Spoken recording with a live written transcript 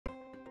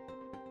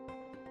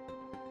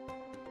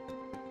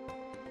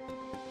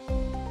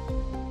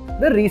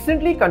the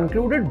recently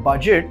concluded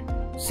budget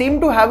seemed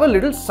to have a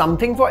little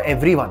something for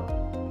everyone.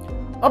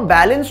 A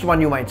balanced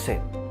one, you might say.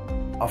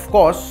 Of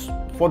course,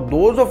 for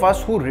those of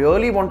us who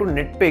really want to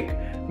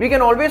nitpick, we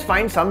can always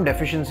find some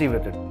deficiency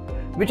with it,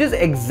 which is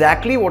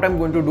exactly what I'm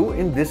going to do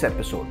in this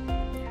episode.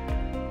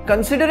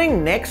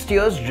 Considering next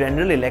year's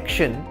general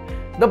election,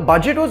 the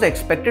budget was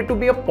expected to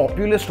be a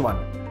populist one,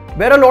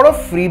 where a lot of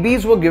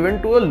freebies were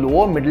given to a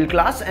lower middle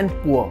class and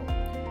poor,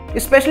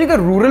 especially the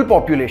rural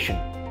population,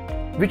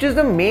 which is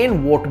the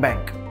main vote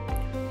bank.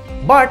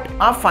 But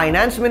our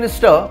finance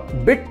minister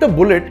bit the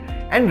bullet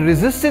and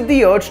resisted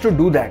the urge to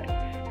do that,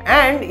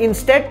 and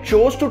instead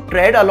chose to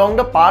tread along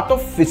the path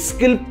of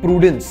fiscal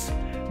prudence,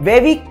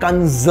 where we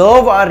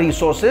conserve our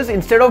resources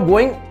instead of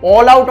going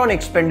all out on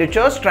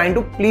expenditures trying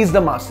to please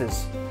the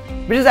masses,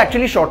 which is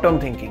actually short-term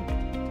thinking.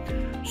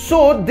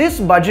 So this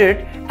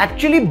budget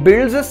actually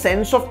builds a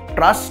sense of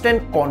trust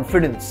and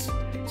confidence,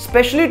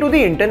 especially to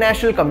the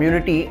international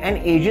community and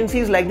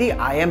agencies like the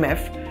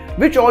IMF,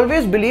 which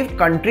always believe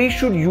countries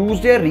should use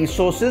their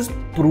resources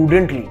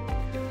prudently.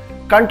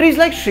 Countries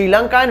like Sri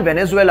Lanka and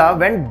Venezuela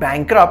went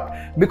bankrupt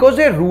because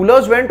their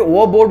rulers went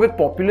overboard with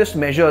populist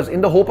measures in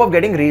the hope of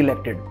getting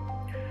re-elected.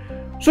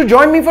 So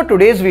join me for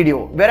today's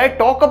video, where I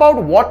talk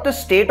about what the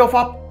state of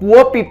our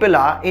poor people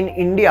are in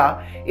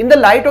India in the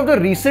light of the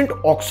recent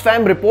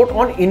Oxfam report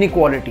on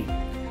inequality.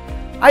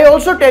 I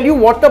also tell you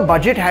what the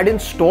budget had in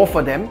store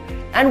for them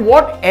and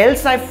what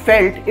else I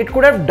felt it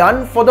could have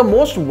done for the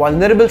most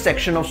vulnerable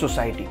section of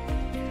society.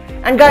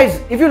 And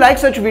guys, if you like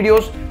such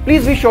videos,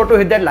 please be sure to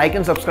hit that like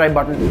and subscribe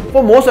button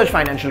for more such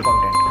financial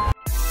content.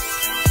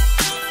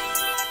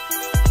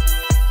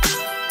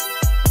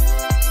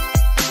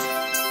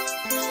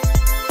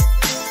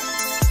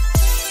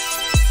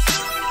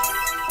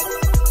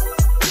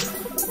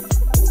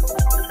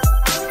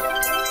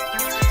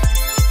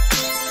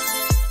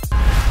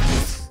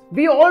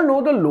 We all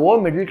know the lower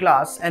middle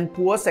class and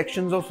poor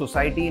sections of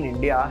society in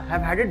India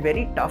have had it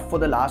very tough for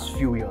the last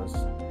few years.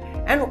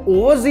 An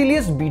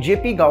overzealous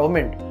BJP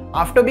government,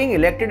 after being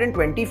elected in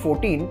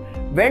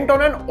 2014, went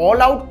on an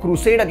all-out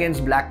crusade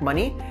against black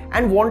money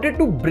and wanted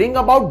to bring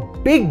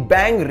about big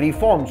bang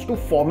reforms to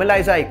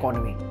formalize our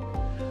economy.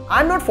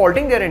 I'm not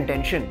faulting their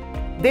intention.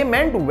 They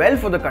meant well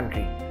for the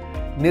country.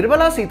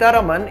 Nirmala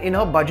Sitharaman in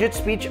her budget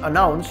speech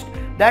announced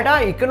that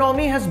our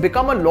economy has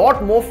become a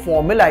lot more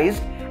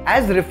formalized,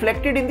 as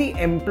reflected in the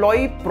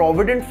Employee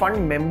Provident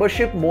Fund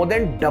membership more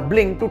than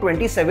doubling to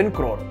 27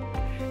 crore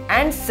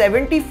and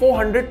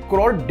 7,400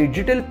 crore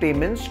digital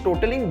payments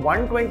totaling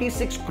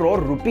 126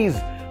 crore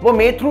rupees were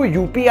made through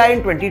UPI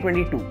in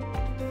 2022.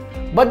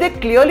 But they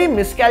clearly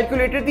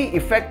miscalculated the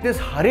effect this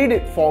hurried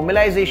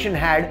formalization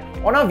had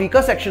on our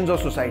weaker sections of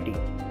society.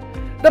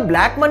 The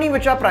black money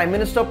which our Prime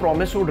Minister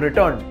promised would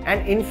return,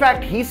 and in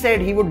fact he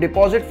said he would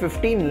deposit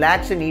 15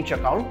 lakhs in each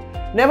account,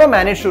 never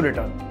managed to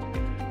return.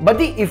 But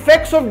the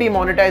effects of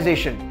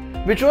demonetization,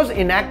 which was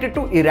enacted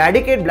to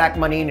eradicate black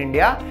money in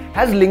India,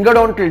 has lingered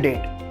on till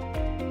date.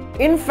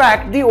 In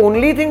fact, the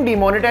only thing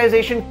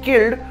demonetization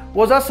killed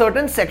was a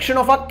certain section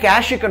of our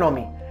cash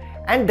economy,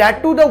 and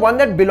that too the one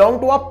that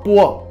belonged to our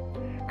poor,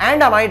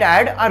 and I might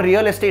add our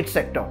real estate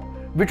sector,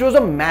 which was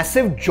a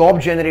massive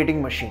job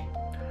generating machine.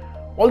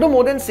 Although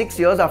more than 6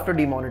 years after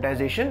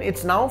demonetization,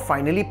 it's now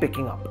finally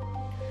picking up.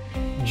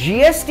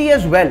 GST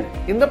as well.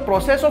 In the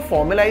process of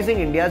formalizing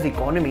India's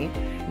economy,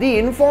 the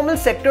informal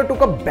sector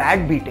took a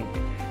bad beating,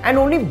 and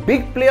only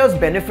big players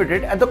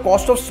benefited at the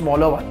cost of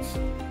smaller ones.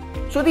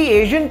 So the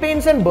Asian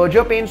Paints and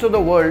Berger Paints of the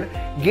world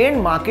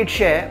gained market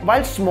share,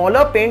 while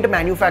smaller paint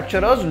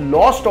manufacturers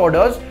lost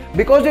orders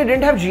because they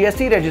didn't have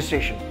GST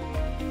registration.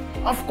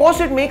 Of course,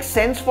 it makes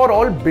sense for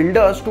all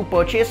builders to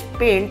purchase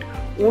paint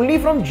only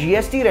from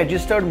GST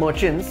registered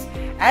merchants,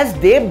 as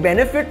they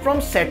benefit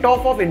from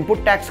set-off of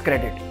input tax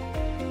credit.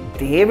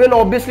 They will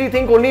obviously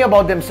think only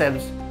about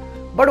themselves.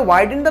 But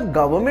why didn't the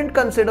government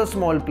consider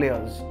small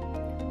players?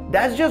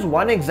 That's just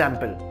one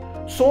example.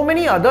 So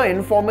many other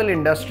informal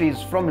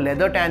industries, from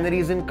leather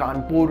tanneries in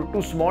Kanpur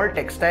to small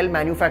textile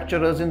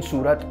manufacturers in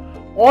Surat,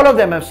 all of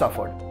them have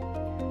suffered.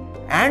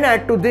 And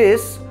add to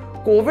this,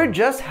 COVID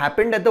just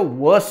happened at the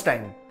worst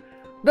time.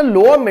 The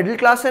lower middle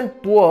class and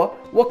poor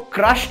were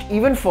crushed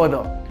even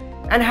further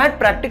and had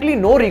practically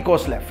no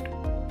recourse left.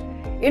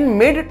 In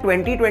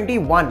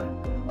mid-2021,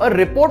 a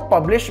report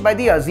published by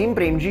the Azim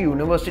Premji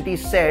University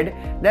said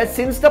that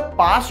since the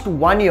past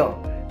 1 year,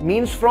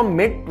 means from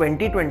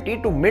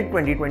mid-2020 to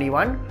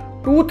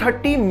mid-2021,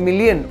 230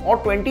 million or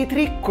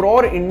 23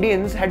 crore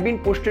Indians had been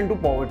pushed into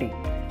poverty.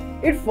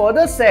 It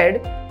further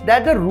said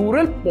that the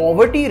rural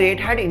poverty rate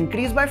had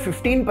increased by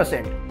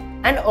 15%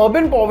 and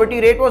urban poverty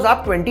rate was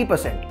up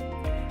 20%,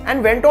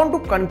 and went on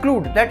to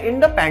conclude that in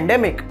the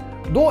pandemic,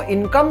 though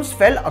incomes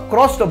fell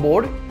across the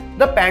board,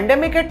 the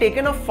pandemic had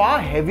taken a far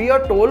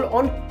heavier toll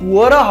on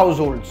poorer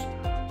households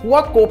who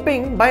are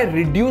coping by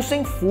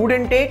reducing food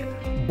intake,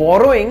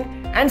 borrowing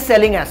and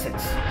selling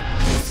assets.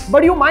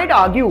 But you might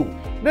argue,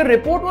 the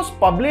report was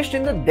published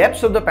in the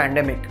depths of the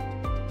pandemic.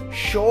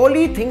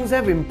 Surely things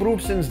have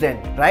improved since then,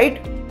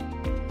 right?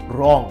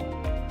 Wrong.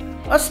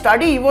 A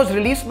study was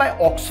released by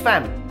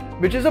Oxfam,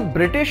 which is a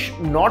British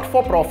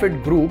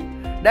not-for-profit group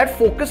that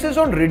focuses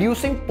on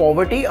reducing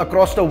poverty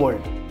across the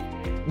world.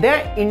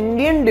 Their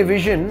Indian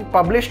division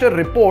published a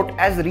report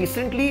as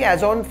recently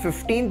as on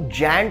 15th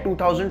Jan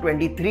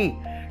 2023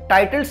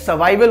 titled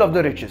Survival of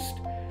the Richest.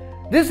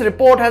 This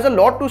report has a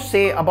lot to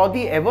say about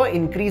the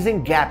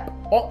ever-increasing gap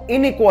or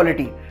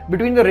inequality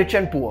between the rich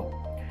and poor.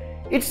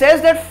 It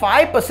says that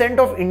 5%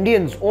 of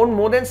Indians own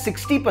more than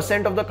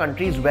 60% of the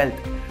country's wealth,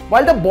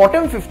 while the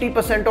bottom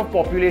 50% of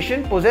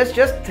population possess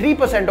just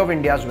 3% of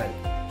India's wealth.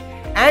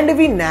 And if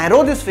we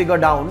narrow this figure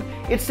down,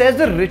 it says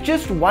the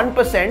richest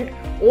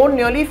 1% own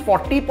nearly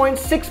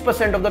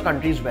 40.6% of the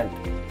country's wealth.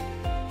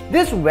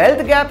 This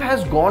wealth gap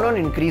has gone on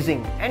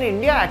increasing, and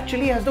India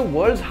actually has the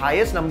world's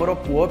highest number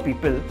of poor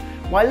people,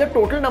 while the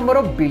total number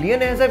of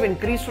billionaires have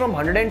increased from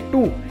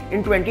 102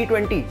 in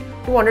 2020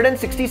 to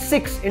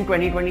 166 in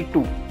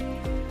 2022.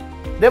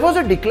 There was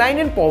a decline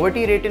in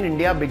poverty rate in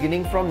India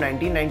beginning from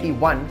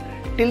 1991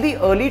 till the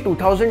early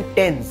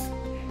 2010s,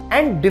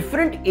 and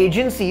different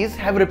agencies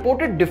have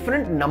reported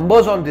different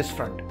numbers on this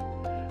front.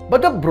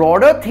 But the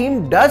broader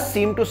theme does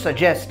seem to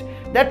suggest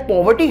that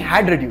poverty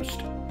had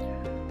reduced.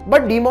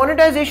 But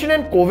demonetization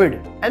and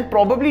COVID, and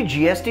probably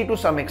GST to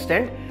some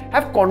extent,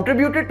 have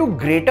contributed to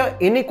greater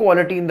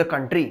inequality in the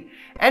country,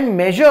 and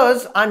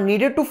measures are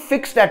needed to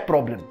fix that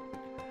problem.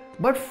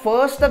 But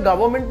first, the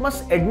government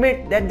must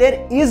admit that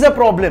there is a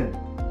problem.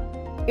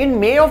 In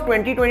May of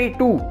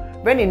 2022,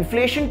 when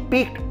inflation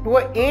peaked to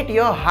an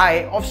 8-year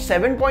high of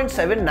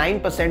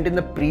 7.79% in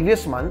the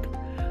previous month,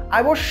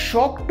 I was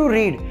shocked to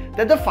read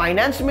that the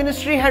Finance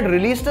Ministry had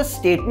released a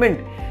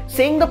statement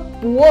saying the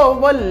poor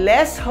were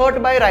less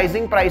hurt by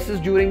rising prices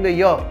during the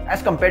year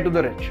as compared to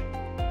the rich.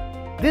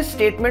 This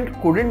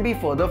statement couldn't be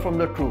further from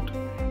the truth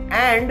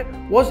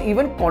and was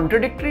even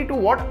contradictory to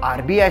what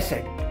RBI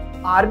said.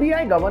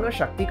 RBI Governor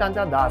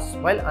Shaktikanta Das,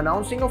 while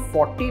announcing a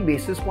 40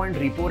 basis point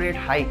repo rate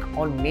hike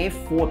on May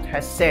 4th,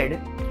 has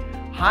said,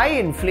 high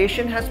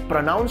inflation has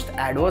pronounced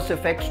adverse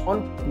effects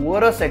on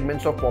poorer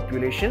segments of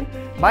population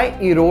by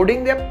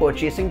eroding their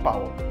purchasing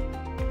power.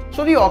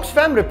 So the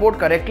Oxfam report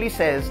correctly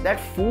says that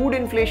food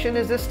inflation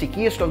is the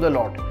stickiest of the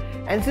lot,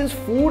 and since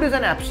food is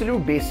an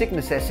absolute basic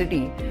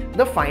necessity,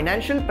 the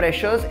financial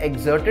pressures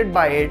exerted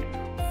by it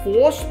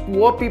force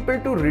poor people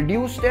to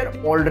reduce their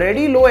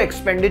already low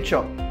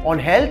expenditure on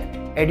health,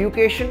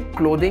 education,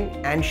 clothing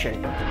and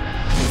shelter.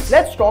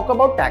 Let's talk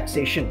about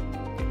taxation.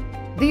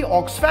 The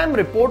Oxfam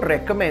report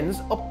recommends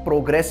a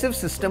progressive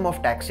system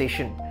of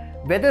taxation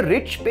where the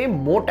rich pay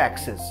more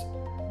taxes,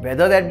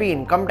 whether that be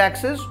income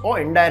taxes or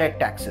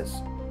indirect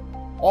taxes.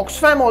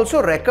 Oxfam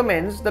also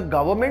recommends the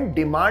government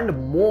demand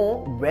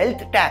more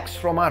wealth tax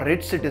from our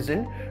rich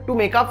citizen to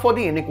make up for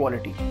the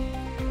inequality.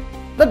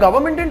 The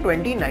government in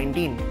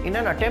 2019, in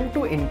an attempt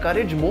to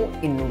encourage more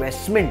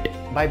investment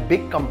by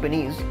big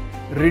companies,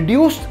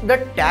 reduced the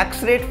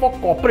tax rate for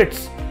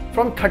corporates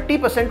from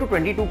 30% to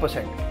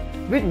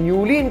 22%, with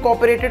newly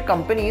incorporated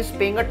companies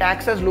paying a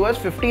tax as low as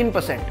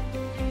 15%.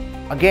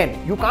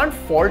 Again, you can't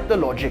fault the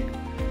logic.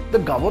 The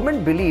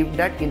government believed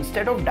that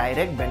instead of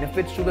direct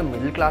benefits to the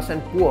middle class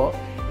and poor,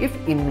 if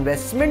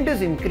investment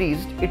is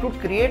increased, it would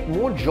create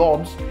more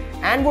jobs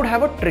and would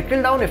have a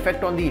trickle-down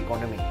effect on the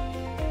economy.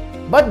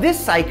 But this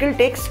cycle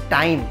takes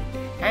time,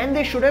 and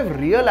they should have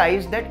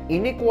realized that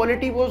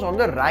inequality was on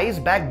the rise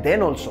back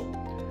then also.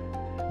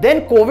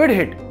 Then COVID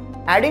hit,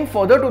 adding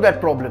further to that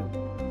problem.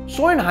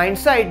 So in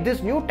hindsight,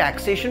 this new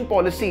taxation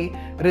policy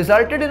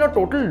resulted in a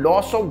total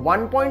loss of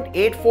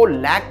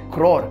 1.84 lakh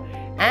crore,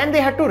 and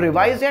they had to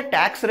revise their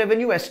tax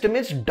revenue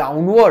estimates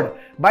downward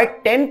by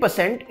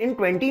 10% in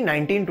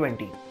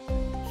 2019-20.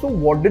 So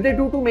what did they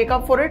do to make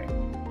up for it?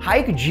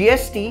 Hike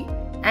GST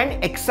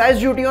and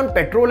excise duty on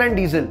petrol and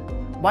diesel,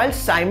 while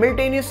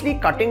simultaneously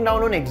cutting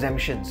down on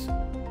exemptions.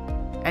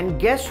 And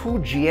guess who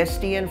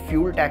GST and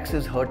fuel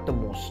taxes hurt the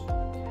most?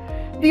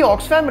 The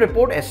Oxfam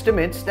report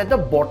estimates that the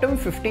bottom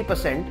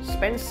 50%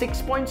 spend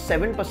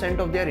 6.7%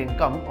 of their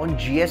income on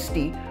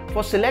GST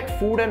for select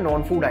food and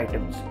non-food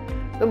items.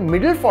 The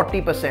middle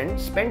 40%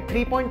 spend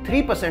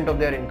 3.3% of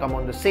their income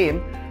on the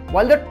same,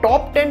 while the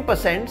top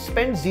 10%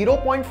 spend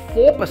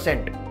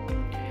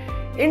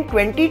 0.4%. In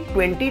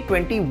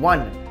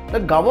 2020-21, the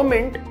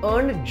government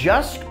earned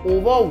just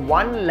over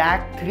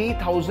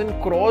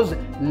 1,03,000 crores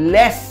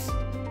less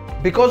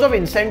because of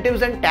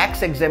incentives and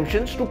tax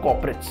exemptions to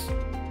corporates.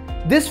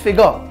 This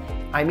figure,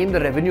 I mean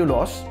the revenue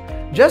loss,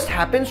 just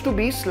happens to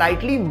be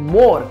slightly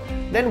more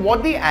than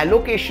what the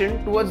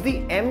allocation towards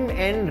the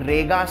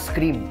MNREGA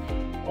scheme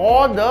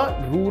or the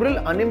rural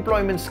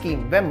unemployment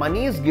scheme, where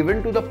money is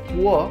given to the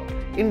poor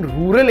in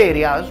rural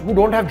areas who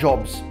don't have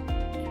jobs.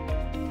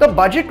 The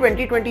budget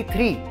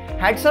 2023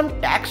 had some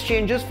tax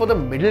changes for the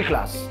middle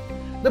class,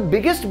 the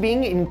biggest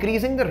being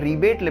increasing the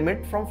rebate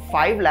limit from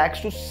 5 lakhs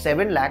to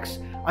 7 lakhs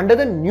under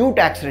the new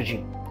tax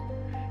regime.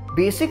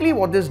 Basically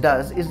what this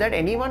does is that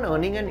anyone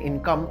earning an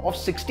income of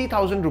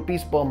 60,000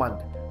 rupees per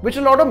month, which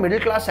a lot of middle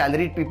class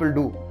salaried people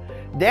do,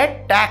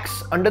 their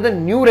tax under the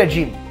new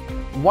regime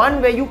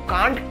One where you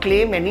can't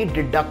claim any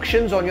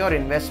deductions on your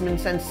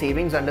investments and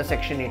savings under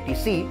Section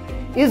 80C,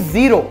 is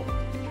 0.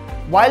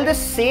 While the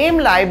same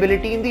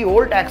liability in the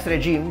old tax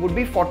regime would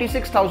be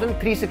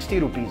 46,360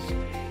 rupees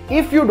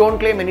if you don't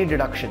claim any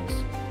deductions,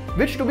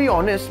 which, to be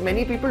honest,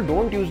 many people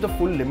don't use the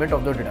full limit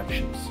of the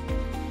deductions.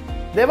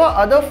 There were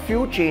other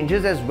few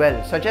changes as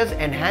well, such as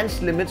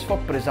enhanced limits for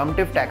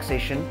presumptive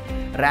taxation,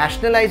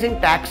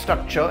 rationalizing tax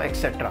structure,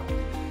 etc.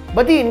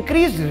 But the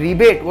increased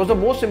rebate was the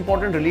most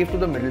important relief to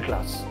the middle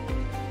class.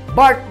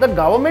 But the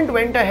government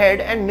went ahead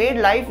and made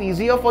life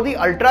easier for the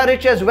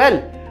ultra-rich as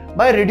well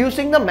by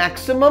reducing the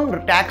maximum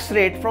tax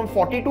rate from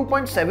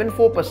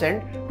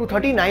 42.74% to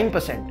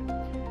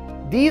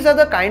 39%. These are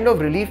the kind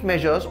of relief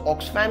measures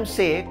Oxfam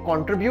say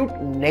contribute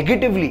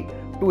negatively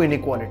to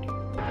inequality.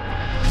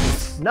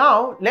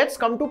 Now, let's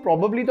come to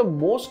probably the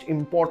most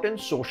important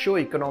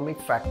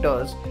socio-economic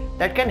factors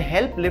that can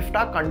help lift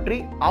our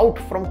country out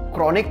from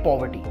chronic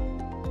poverty: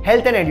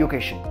 health and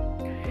education.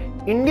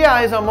 India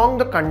is among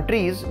the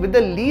countries with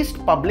the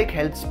least public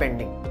health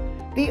spending.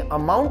 The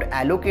amount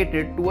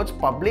allocated towards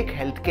public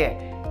healthcare,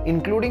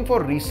 including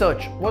for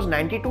research, was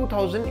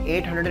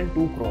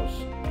 92,802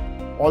 crores.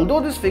 Although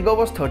this figure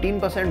was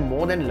 13%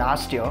 more than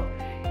last year,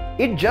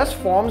 it just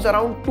forms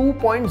around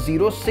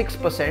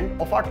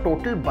 2.06% of our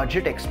total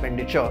budget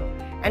expenditure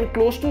and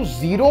close to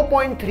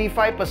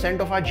 0.35%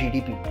 of our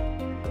GDP.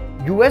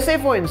 USA,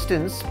 for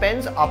instance,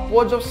 spends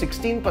upwards of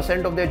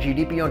 16% of their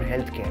GDP on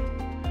healthcare.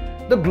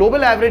 The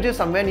global average is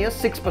somewhere near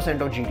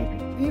 6% of GDP.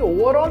 The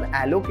overall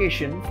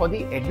allocation for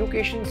the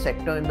education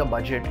sector in the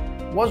budget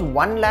was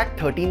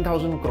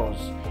 1,13,000 crores,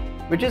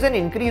 which is an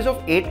increase of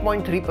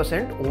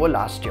 8.3% over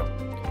last year.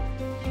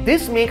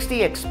 This makes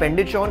the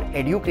expenditure on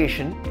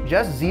education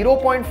just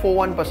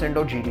 0.41%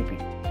 of GDP.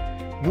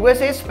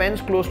 USA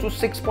spends close to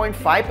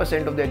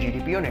 6.5% of their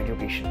GDP on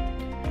education.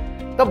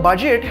 The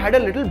budget had a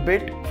little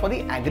bit for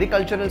the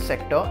agricultural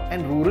sector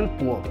and rural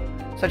poor,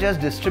 such as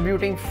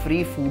distributing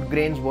free food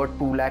grains worth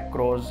 2 lakh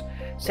crores,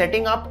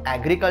 setting up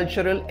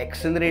agricultural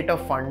accelerator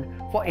fund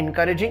for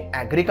encouraging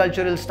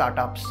agricultural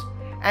startups,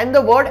 and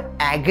the word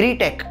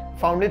agri-tech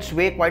found its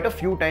way quite a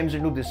few times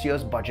into this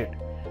year's budget,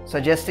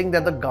 suggesting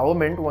that the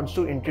government wants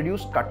to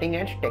introduce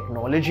cutting-edge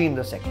technology in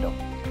the sector.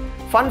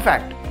 Fun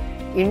fact,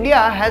 India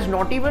has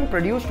not even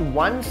produced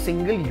one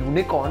single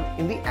unicorn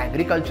in the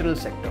agricultural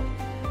sector,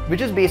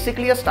 which is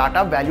basically a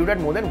startup valued at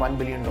more than $1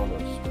 billion.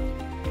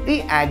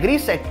 The agri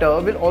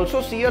sector will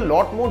also see a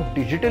lot more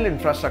digital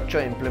infrastructure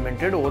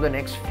implemented over the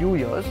next few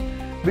years,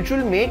 which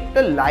will make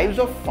the lives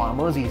of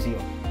farmers easier.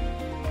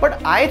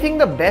 But I think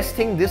the best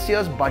thing this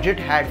year's budget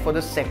had for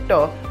the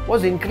sector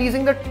was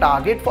increasing the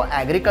target for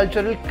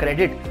agricultural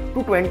credit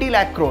to 20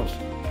 lakh crores,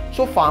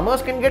 so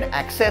farmers can get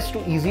access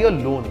to easier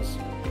loans.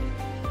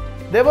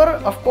 There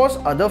were, of course,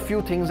 other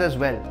few things as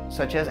well,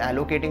 such as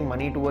allocating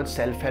money towards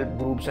self-help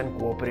groups and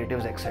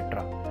cooperatives,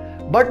 etc.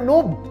 But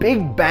no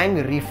big bang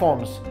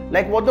reforms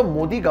like what the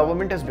Modi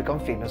government has become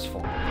famous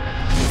for.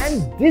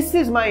 And this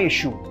is my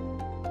issue.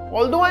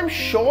 Although I'm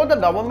sure the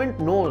government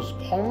knows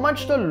how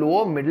much the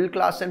lower middle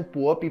class and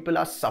poor people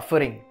are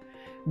suffering,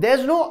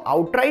 there's no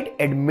outright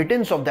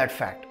admittance of that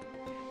fact.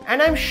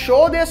 And I'm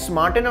sure they're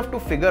smart enough to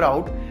figure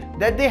out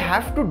that they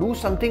have to do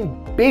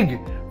something big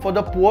for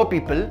the poor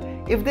people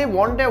if they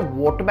want their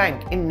vote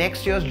bank in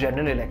next year's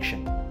general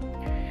election.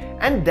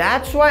 And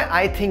that's why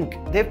I think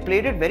they've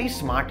played it very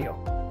smart here.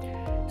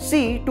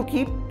 See, to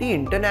keep the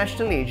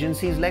international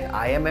agencies like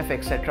IMF,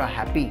 etc.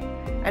 happy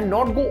and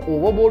not go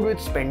overboard with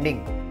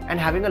spending and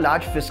having a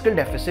large fiscal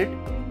deficit,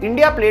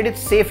 India played it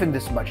safe in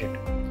this budget.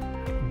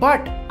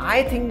 But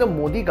I think the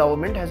Modi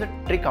government has a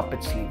trick up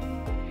its sleeve.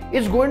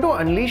 It's going to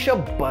unleash a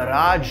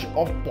barrage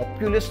of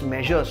populist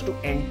measures to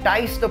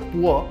entice the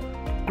poor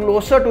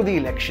closer to the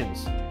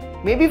elections,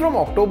 maybe from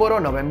October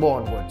or November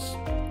onwards.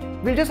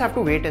 We'll just have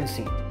to wait and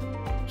see.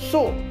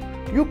 So,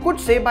 you could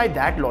say by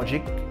that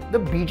logic, the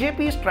BJP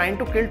is trying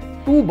to kill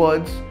two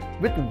birds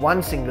with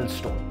one single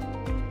stone.